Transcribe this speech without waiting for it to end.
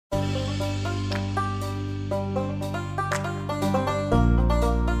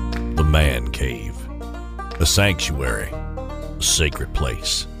man cave, a sanctuary, a sacred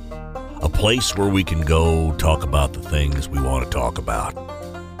place, a place where we can go talk about the things we want to talk about,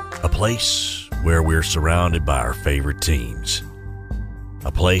 a place where we're surrounded by our favorite teams,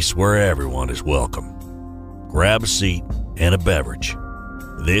 a place where everyone is welcome. Grab a seat and a beverage.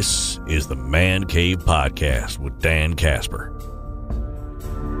 This is the Man Cave Podcast with Dan Casper.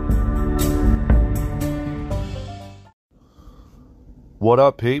 What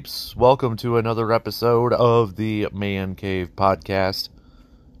up, peeps? Welcome to another episode of the Man Cave Podcast.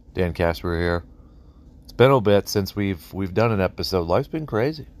 Dan Casper here. It's been a bit since we've done an episode. Life's been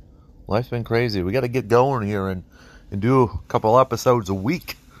crazy. We got to get going here and do a couple episodes a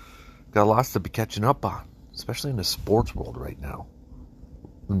week. Got lots to be catching up on, especially in the sports world right now.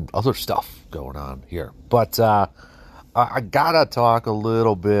 And other stuff going on here. But I gotta talk a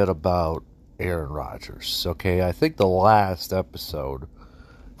little bit about Aaron Rodgers. Okay, I think the last episode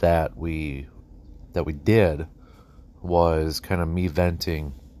that we did was kind of me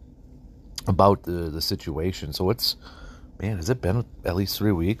venting about the situation. So has it been at least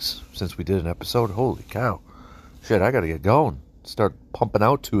 3 weeks since we did an episode? Holy cow. Shit, I gotta get going. Start pumping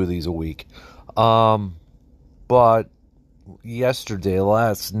out 2 of these a week. But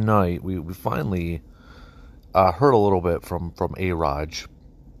last night, we finally heard a little bit from A-Raj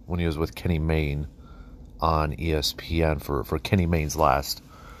when he was with Kenny Mayne on ESPN for Kenny Mayne's last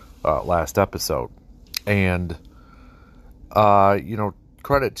episode. And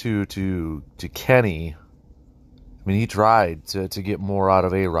credit to Kenny. I mean, he tried to get more out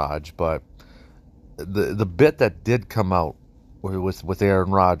of A-Raj, but the bit that did come out with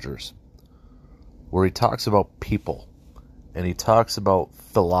Aaron Rodgers, where he talks about people and he talks about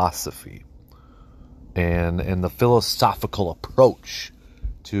philosophy and the philosophical approach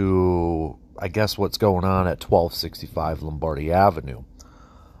to, I guess, what's going on at 1265 Lombardi Avenue.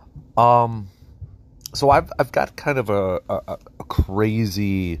 So I've got kind of a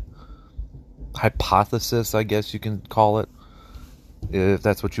crazy hypothesis, I guess you can call it, if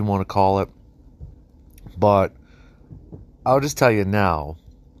that's what you want to call it. But I'll just tell you now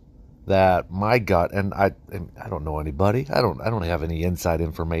that my gut, and I don't know anybody, I don't have any inside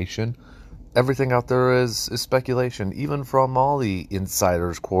information. Everything out there is speculation, even from all the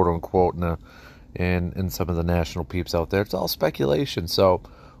insiders, quote unquote, and some of the national peeps out there. It's all speculation. So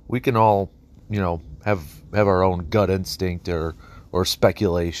we can all, have our own gut instinct or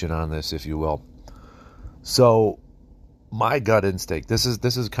speculation on this, if you will. So my gut instinct, this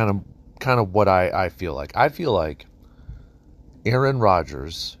is kind of what I feel like. I feel like Aaron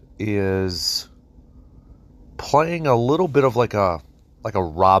Rodgers is playing a little bit of like a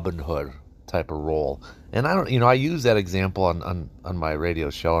Robin Hood type of role. And I use that example on my radio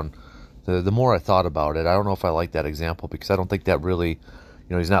show, and the more I thought about it, I don't know if I like that example, because I don't think that really,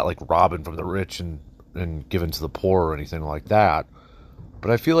 he's not like robbing from the rich and giving to the poor or anything like that. But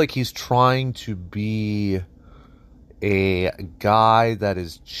I feel like he's trying to be a guy that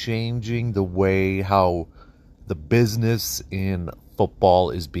is changing the way how the business in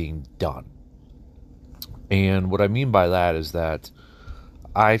football is being done. And what I mean by that is that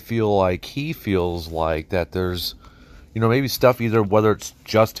I feel like he feels like that there's, maybe stuff, either whether it's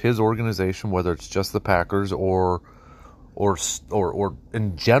just his organization, whether it's just the Packers, or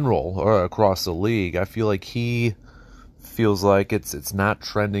in general or across the league. I feel like he feels like it's not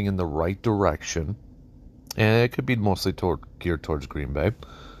trending in the right direction, and it could be mostly geared towards Green Bay.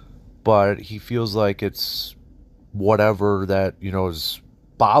 But he feels like it's whatever that is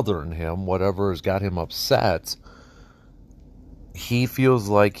bothering him, whatever has got him upset. He feels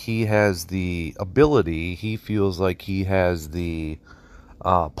like he has the ability, he feels like he has the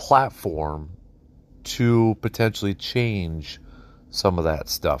platform to potentially change some of that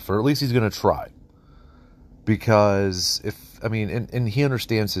stuff, or at least he's going to try. Because and he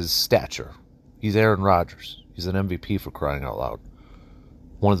understands his stature. He's Aaron Rodgers. He's an MVP, for crying out loud.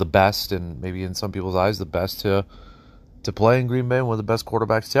 One of the best, and maybe in some people's eyes, the best to play in Green Bay, one of the best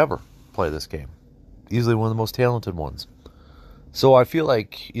quarterbacks to ever play this game. Easily one of the most talented ones. So I feel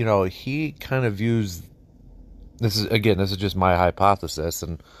like, he kind of views, this is just my hypothesis,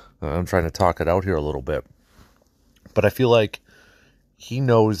 and I'm trying to talk it out here a little bit. But I feel like he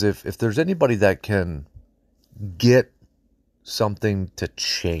knows if there's anybody that can get something to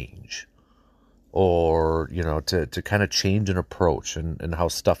change, or, to kind of change an approach and how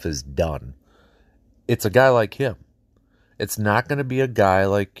stuff is done, it's a guy like him. It's not going to be a guy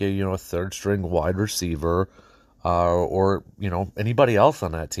like, a third string wide receiver, or anybody else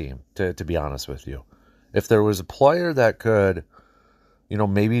on that team, to be honest with you. If there was a player that could,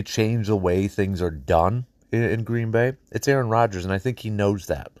 maybe change the way things are done in Green Bay, it's Aaron Rodgers, and I think he knows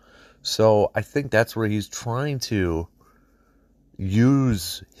that. So I think that's where he's trying to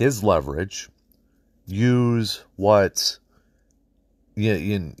use his leverage, use what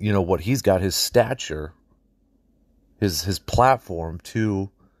what he's got, his stature, his platform to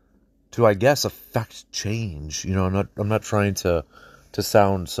I guess affect change. I'm not trying to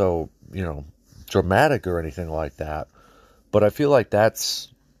sound so dramatic or anything like that, but I feel like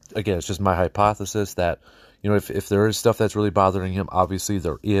that's, again, it's just my hypothesis that if there is stuff that's really bothering him, obviously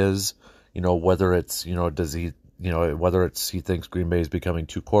there is, whether it's does he whether it's he thinks Green Bay is becoming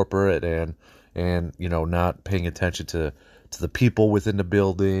too corporate and not paying attention to the people within the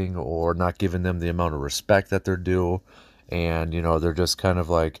building, or not giving them the amount of respect that they're due, and they're just kind of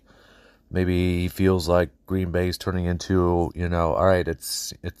like, maybe he feels like Green Bay's turning into, all right,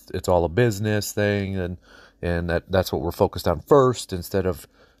 it's all a business thing, and that's what we're focused on first, instead of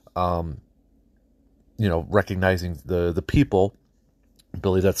recognizing the people.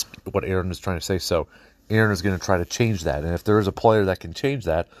 Billy, that's what Aaron is trying to say. So Aaron is going to try to change that, and if there is a player that can change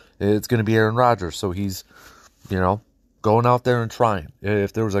that, it's going to be Aaron Rodgers. So he's going out there and trying.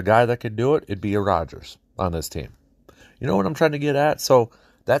 If there was a guy that could do it, it'd be a Rodgers on this team. You know what I'm trying to get at? So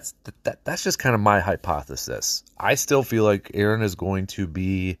that's just kind of my hypothesis. I still feel like Aaron is going to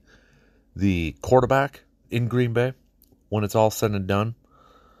be the quarterback in Green Bay when it's all said and done.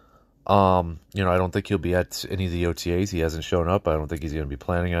 I don't think he'll be at any of the OTAs. He hasn't shown up. I don't think he's going to be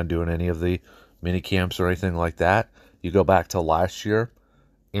planning on doing any of the mini camps or anything like that. You go back to last year,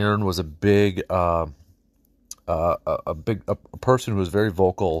 Aaron was a person who was very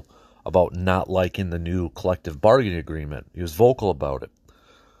vocal about not liking the new collective bargaining agreement. He was vocal about it.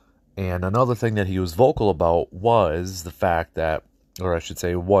 And another thing that he was vocal about was the fact that, or I should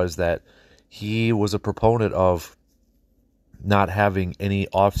say, was that he was a proponent of not having any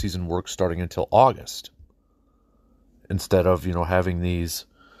off-season work starting until August, instead of having these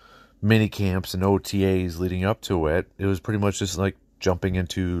mini camps and OTAs leading up to it. It was pretty much just like jumping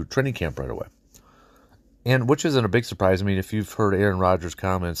into training camp right away, and which isn't a big surprise. I mean, if you've heard Aaron Rodgers'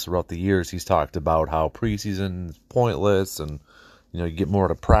 comments throughout the years, he's talked about how preseason is pointless, and you get more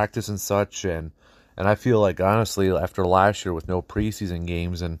to practice and such, and I feel like, honestly, after last year with no preseason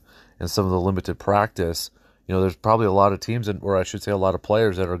games and some of the limited practice, there's probably a lot of teams, or I should say a lot of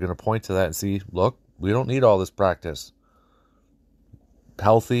players, that are going to point to that and see, look, we don't need all this practice.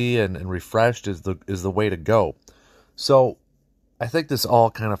 Healthy and refreshed is the way to go. So I think this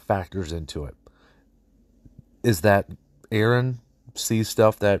all kind of factors into it. Is that Aaron sees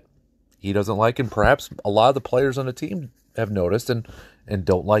stuff that he doesn't like, and perhaps a lot of the players on the team have noticed and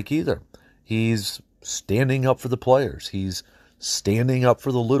don't like either. He's standing up for the players. He's standing up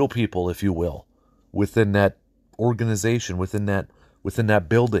for the little people, if you will, within that organization, within that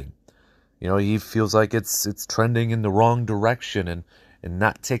building. He feels like it's trending in the wrong direction and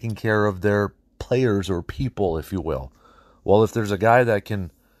not taking care of their players or people, if you will. Well, if there's a guy that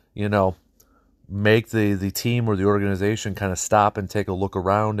can, make the team or the organization kind of stop and take a look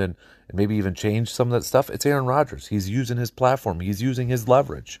around and maybe even change some of that stuff, it's Aaron Rodgers. He's using his platform. He's using his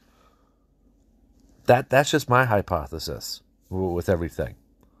leverage. That's just my hypothesis with everything.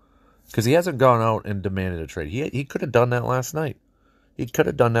 Because he hasn't gone out and demanded a trade. He could have done that last night. He could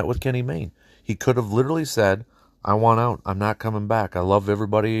have done that with Kenny Mayne. He could have literally said, I want out. I'm not coming back. I love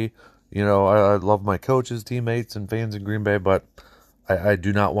everybody. I love my coaches, teammates, and fans in Green Bay, but I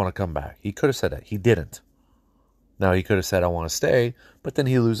do not want to come back. He could have said that. He didn't. Now, he could have said, I want to stay, but then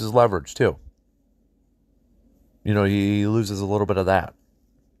he loses leverage, too. He loses a little bit of that.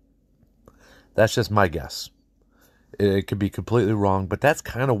 That's just my guess. It could be completely wrong, but that's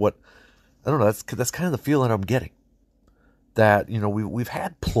kind of what, I don't know, that's kind of the feeling I'm getting. That, we've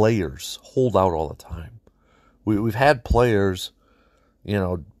had players hold out all the time. We've had players,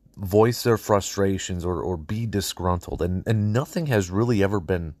 voice their frustrations or be disgruntled, and nothing has really ever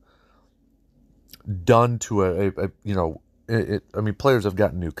been done to I mean, players have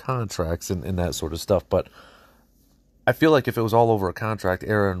gotten new contracts and that sort of stuff, but I feel like if it was all over a contract,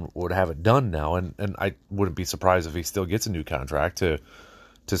 Aaron would have it done now, and I wouldn't be surprised if he still gets a new contract to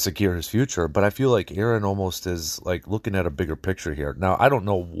secure his future. But I feel like Aaron almost is like looking at a bigger picture here. Now, I don't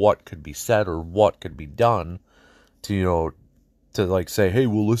know what could be said or what could be done to like say, hey,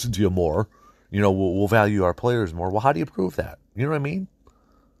 we'll listen to you more, we'll value our players more. Well, how do you prove that? You know what I mean?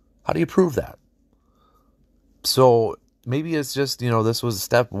 How do you prove that? So maybe it's just, this was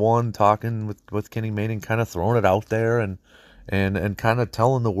step one, talking with Kenny Mayne and kind of throwing it out there and kind of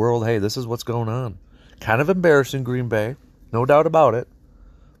telling the world, hey, this is what's going on. Kind of embarrassing Green Bay, no doubt about it,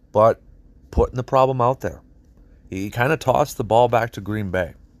 but putting the problem out there. He kind of tossed the ball back to Green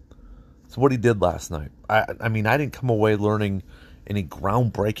Bay. That's what he did last night. I mean, I didn't come away learning any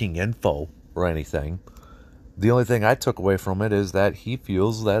groundbreaking info or anything. The only thing I took away from it is that he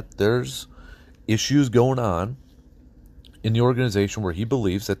feels that there's issues going on in the organization where he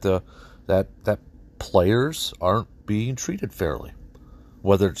believes that that players aren't being treated fairly,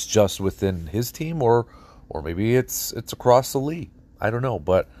 whether it's just within his team or maybe it's across the league. I don't know,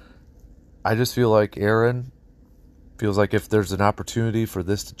 but I just feel like Aaron feels like if there's an opportunity for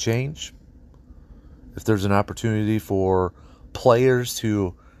this to change, if there's an opportunity for players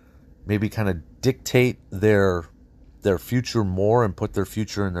to maybe kind of dictate their future more and put their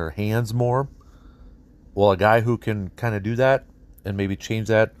future in their hands more, well, a guy who can kind of do that and maybe change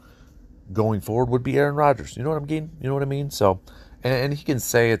that going forward would be Aaron Rodgers. You know what I'm getting? You know what I mean? So, and he can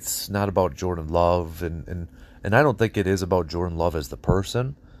say it's not about Jordan Love, and I don't think it is about Jordan Love as the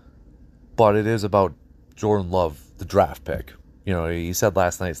person, but it is about Jordan Love, the draft pick. You know, he said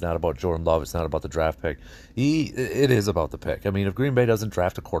last night it's not about Jordan Love, it's not about the draft pick. It is about the pick. I mean, if Green Bay doesn't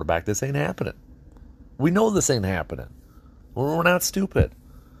draft a quarterback, this ain't happening. We know this ain't happening. We're not stupid.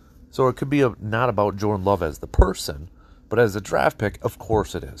 So it could be not about Jordan Love as the person, but as a draft pick, of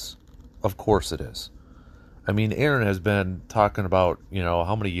course it is. Of course it is. I mean, Aaron has been talking about,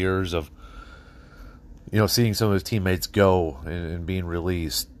 how many years of, seeing some of his teammates go and being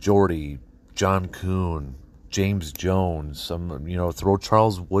released. Jordy, John Kuhn, James Jones, throw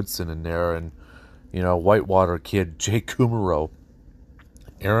Charles Woodson in there, and, Whitewater kid Jake Kumaro.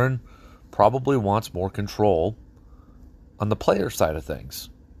 Aaron probably wants more control on the player side of things.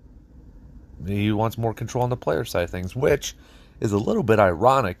 He wants more control on the player side of things, which is a little bit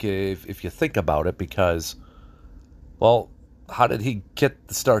ironic if you think about it, because, well, how did he get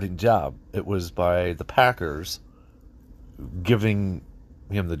the starting job? It was by the Packers giving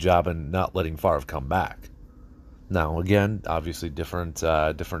him the job and not letting Favre come back. Now, again, obviously different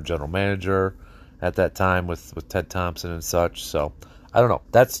general manager at that time with Ted Thompson and such. So I don't know.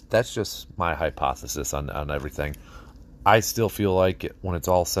 That's just my hypothesis on everything. I still feel like when it's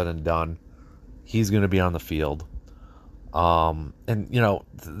all said and done, he's going to be on the field. And,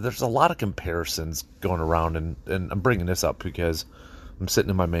 there's a lot of comparisons going around, and I'm bringing this up because I'm sitting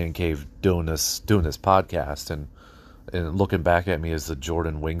in my man cave doing this podcast, and looking back at me is the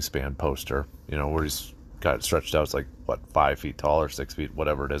Jordan Wingspan poster, where he's got it stretched out. It's like, 5 feet tall or 6 feet,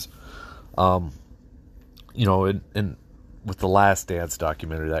 whatever it is. And with the Last Dance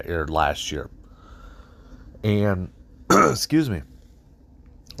documentary that aired last year. And, excuse me,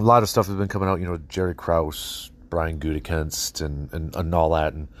 a lot of stuff has been coming out, Jerry Krause, Brian Gutekunst, and all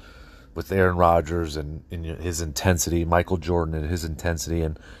that, and with Aaron Rodgers and his intensity, Michael Jordan and his intensity,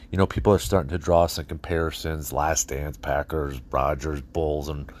 and, people are starting to draw some comparisons, Last Dance, Packers, Rodgers, Bulls,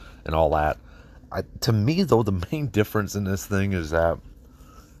 and all that. To me, though, the main difference in this thing is that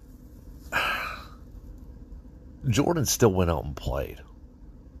Jordan still went out and played.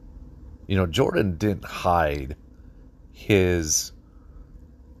 Jordan didn't hide his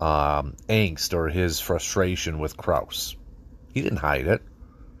angst or his frustration with Krause. He didn't hide it.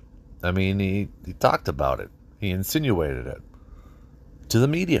 I mean, he talked about it. He insinuated it to the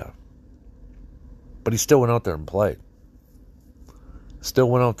media. But he still went out there and played. Still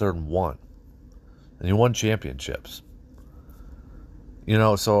went out there and won. And he won championships.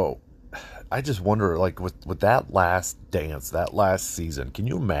 So I just wonder, like, with that last dance, that last season, can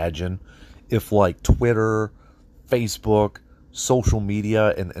you imagine if, like, Twitter, Facebook, social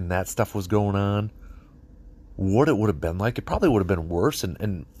media, and that stuff was going on? What it would have been like? It probably would have been worse,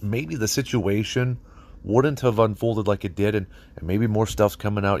 and maybe the situation wouldn't have unfolded like it did, and maybe more stuff's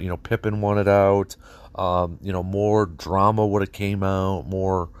coming out. Pippen wanted out. More drama would have came out.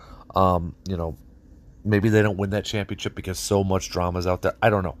 More, maybe they don't win that championship because so much drama's out there. I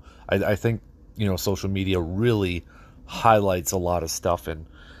don't know. I think, social media really highlights a lot of stuff and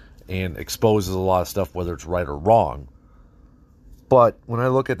exposes a lot of stuff, whether it's right or wrong. But when I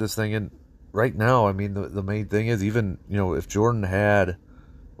look at this thing, and right now, I mean, the main thing is, even, if Jordan had,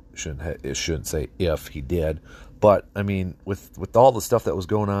 it shouldn't say if he did, but I mean, with all the stuff that was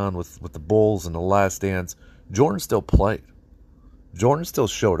going on with the Bulls and the Last Dance, Jordan still played. Jordan still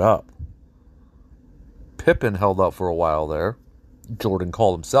showed up. Pippen held out for a while there. Jordan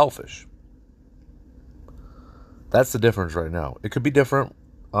called him selfish. That's the difference right now. It could be different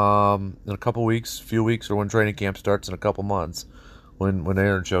in a couple weeks, few weeks, or when training camp starts in a couple months, when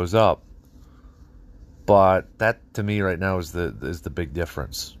Aaron shows up. But that, to me, right now is the big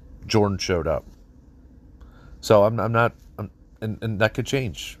difference. Jordan showed up. So I'm not, and that could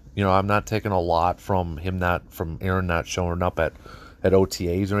change. I'm not taking a lot from Aaron not showing up at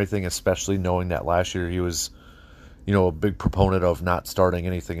OTAs or anything, especially knowing that last year he was, a big proponent of not starting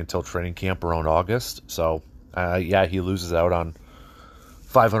anything until training camp around August. So, he loses out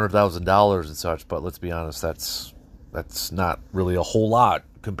 $500,000 and such, but let's be honest, that's not really a whole lot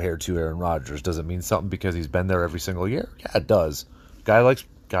compared to Aaron Rodgers. Does it mean something because he's been there every single year? Yeah, it does.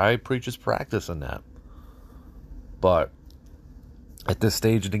 Guy preaches practice in that. But at this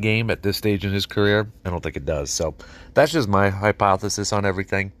stage in the game, at this stage in his career, I don't think it does. So that's just my hypothesis on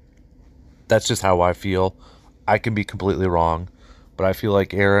everything. That's just how I feel. I can be completely wrong, but I feel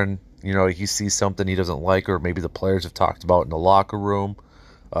like Aaron, he sees something he doesn't like, or maybe the players have talked about in the locker room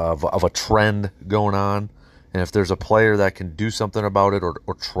of a trend going on. And if there's a player that can do something about it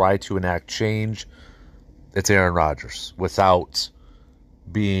or try to enact change, it's Aaron Rodgers without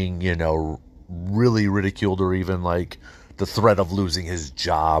being, really ridiculed or even like the threat of losing his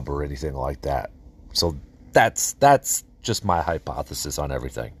job or anything like that. So that's just my hypothesis on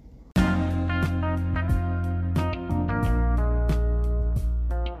everything.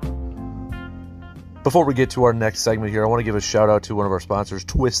 Before we get to our next segment here, I want to give a shout out to one of our sponsors,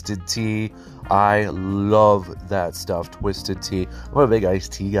 Twisted Tea. I love that stuff, Twisted Tea. I'm a big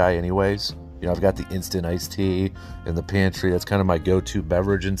iced tea guy anyways. I've got the instant iced tea in the pantry. That's kind of my go-to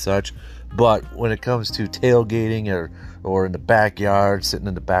beverage and such. But when it comes to tailgating or in the backyard, sitting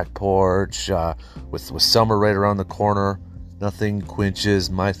in the back porch, with summer right around the corner, nothing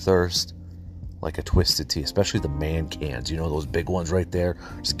quenches my thirst like a Twisted Tea, especially the man cans. Those big ones right there.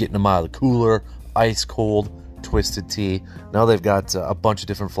 Just getting them out of the cooler. Ice cold Twisted Tea. Now they've got a bunch of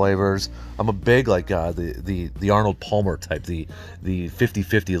different flavors. I'm a big the Arnold Palmer type, the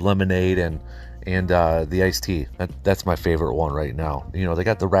 50-50 lemonade and the iced tea. That's my favorite one right now. They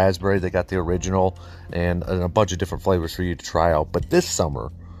got the raspberry, they got the original, and a bunch of different flavors for you to try out. But this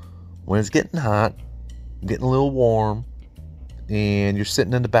summer, when it's getting hot, getting a little warm, and you're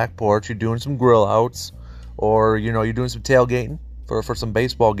sitting in the back porch, you're doing some grill outs, or you're doing some tailgating for some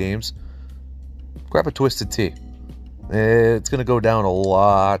baseball games, grab a Twisted Tea. It's going to go down a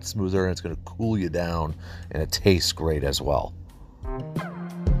lot smoother, and it's going to cool you down, and it tastes great as well.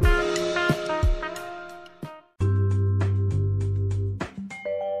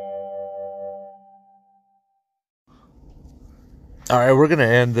 All right, we're going to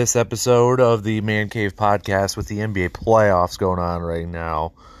end this episode of the Man Cave Podcast with the NBA playoffs going on right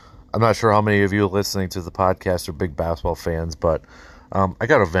now. I'm not sure how many of you listening to the podcast are big basketball fans, but I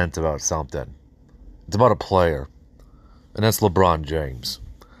got to vent about something. It's about a player, and that's LeBron James.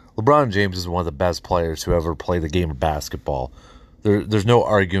 LeBron James is one of the best players who ever played the game of basketball. There's no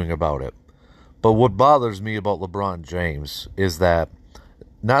arguing about it. But what bothers me about LeBron James is that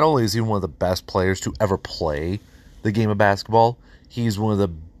not only is he one of the best players to ever play the game of basketball, he's one of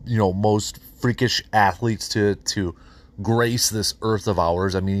the most freakish athletes to grace this earth of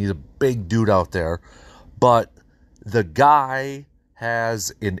ours. I mean, he's a big dude out there, but the guy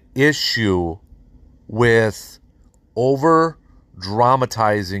has an issue with over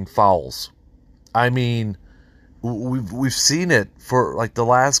dramatizing fouls. I mean, we've seen it for like the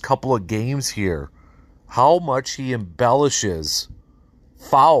last couple of games here, how much he embellishes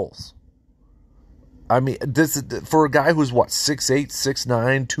fouls. I mean, this is for a guy who's 6'8", 6'9",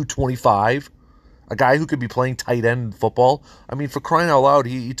 225, a guy who could be playing tight end in football. I mean, for crying out loud,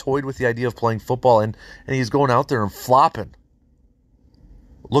 he toyed with the idea of playing football, and he's going out there and flopping,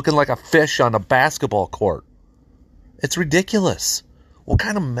 looking like a fish on a basketball court. It's ridiculous. What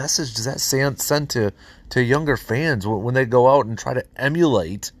kind of message does that send to younger fans when they go out and try to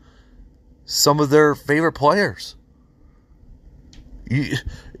emulate some of their favorite players?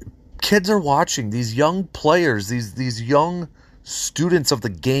 Kids are watching. These young players, these young students of the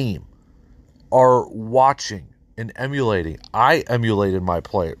game are watching and emulating. I emulated my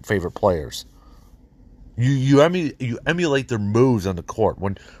favorite players. You emulate their moves on the court.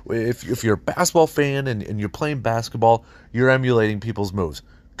 If you're a basketball fan and you're playing basketball, you're emulating people's moves.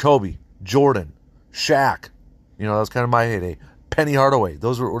 Kobe, Jordan, Shaq, that was kind of my heyday. Penny Hardaway,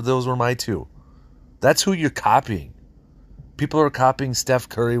 those were my two. That's who you're copying. People are copying Steph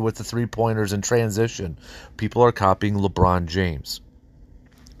Curry with the 3-pointers in transition. People are copying LeBron James.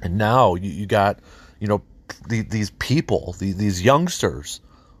 And now you got these people, these youngsters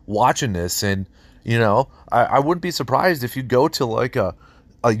watching this, and I wouldn't be surprised if you go to like a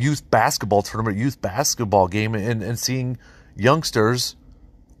youth basketball tournament, youth basketball game, and seeing youngsters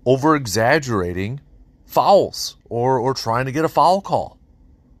over-exaggerating fouls or trying to get a foul call.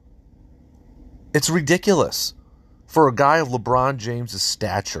 It's ridiculous for a guy of LeBron James'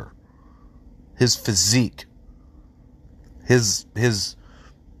 stature, his physique, his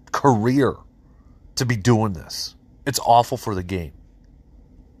career, to be doing this. It's awful for the game.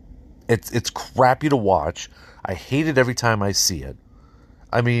 It's crappy to watch. I hate it every time I see it.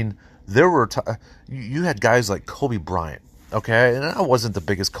 I mean, there were you had guys like Kobe Bryant, okay? And I wasn't the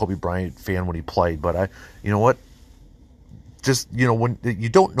biggest Kobe Bryant fan when he played, but you know what? Just, when you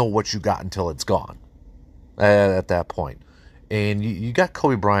don't know what you got until it's gone at that point. And you got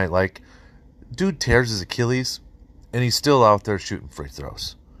Kobe Bryant, like, dude tears his Achilles, and he's still out there shooting free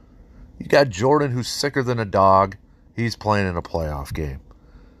throws. You got Jordan, who's sicker than a dog. He's playing in a playoff game.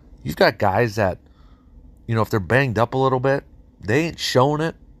 You've got guys that, if they're banged up a little bit, they ain't showing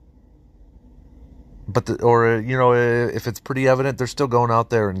it. But if it's pretty evident, they're still going out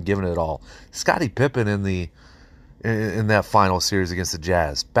there and giving it all. Scottie Pippen in that final series against the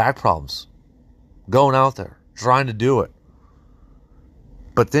Jazz, back problems, going out there trying to do it.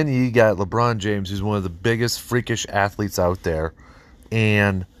 But then you got LeBron James, who's one of the biggest freakish athletes out there,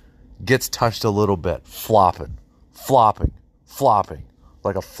 and gets touched a little bit, flopping,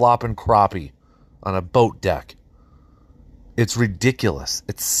 like a flopping crappie on a boat deck. It's ridiculous.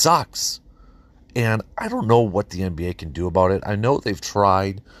 It sucks. And I don't know what the NBA can do about it. I know they've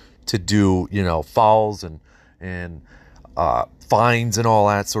tried to do, fouls and fines and all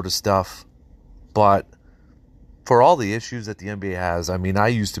that sort of stuff. But for all the issues that the NBA has, I mean, I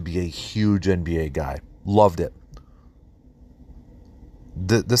used to be a huge NBA guy. Loved it.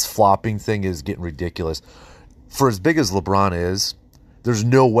 This flopping thing is getting ridiculous. For as big as LeBron is, there's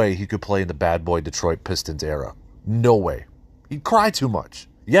no way he could play in the bad boy Detroit Pistons era. No way. He'd cry too much.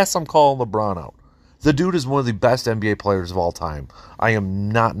 Yes, I'm calling LeBron out. The dude is one of the best NBA players of all time. I am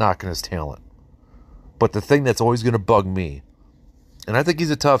not knocking his talent. But the thing that's always going to bug me, and I think he's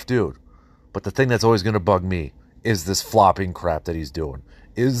a tough dude, but the thing that's always going to bug me is this flopping crap that he's doing.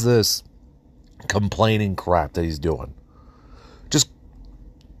 Is this complaining crap that he's doing.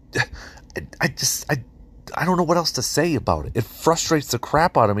 I don't know what else to say about it. It frustrates the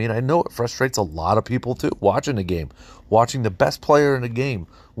crap out of me, and I know it frustrates a lot of people too, watching the game. Watching the best player in the game,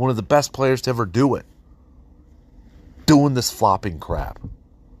 one of the best players to ever do it, doing this flopping crap.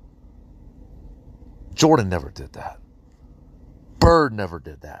 Jordan never did that. Bird never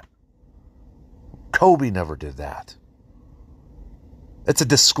did that. Kobe never did that. It's a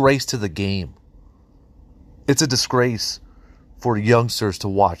disgrace to the game. It's a disgrace for youngsters to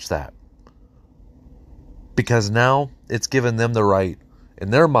watch that. Because now it's given them the right,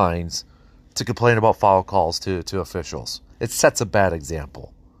 in their minds, to complain about foul calls to officials. It sets a bad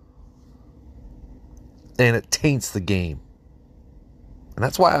example. And it taints the game. And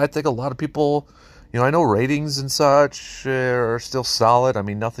that's why I think a lot of people, I know ratings and such are still solid. I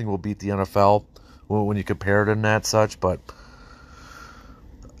mean, nothing will beat the NFL when you compare it and that such, but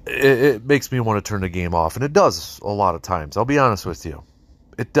it makes me want to turn the game off. And it does a lot of times. I'll be honest with you.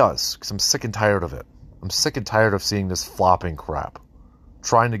 It does, because I'm sick and tired of it. I'm sick and tired of seeing this flopping crap.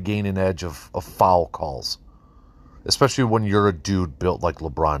 Trying to gain an edge of foul calls. Especially when you're a dude built like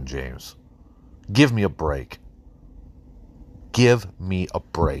LeBron James. Give me a break. Give me a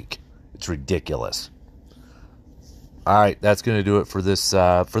break. It's ridiculous. Alright, that's going to do it for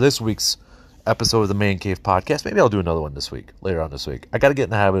this week's episode of the Man Cave Podcast. Maybe I'll do another one later on this week. I got to get in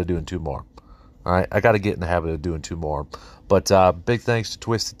the habit of doing 2 more. Alright, I got to get in the habit of doing 2 more. But big thanks to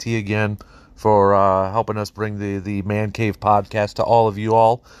Twisted Tea again for helping us bring the Man Cave Podcast to all of you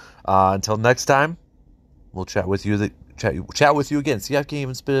all. Until next time, we'll chat with you again. See, I can't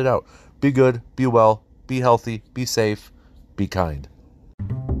even spit it out. Be good, be well, be healthy, be safe, be kind.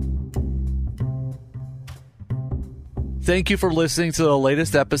 Thank you for listening to the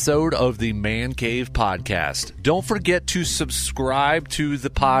latest episode of the Man Cave Podcast. Don't forget to subscribe to the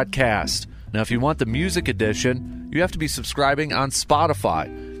podcast. Now, if you want the music edition, you have to be subscribing on Spotify.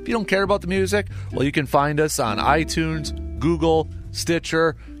 If you don't care about the music, well, you can find us on iTunes, Google,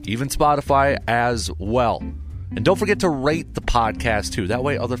 Stitcher, even Spotify as well. And don't forget to rate the podcast, too. That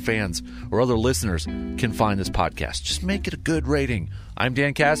way other fans or other listeners can find this podcast. Just make it a good rating. I'm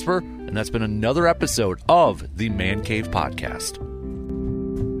Dan Casper, and that's been another episode of the Man Cave Podcast.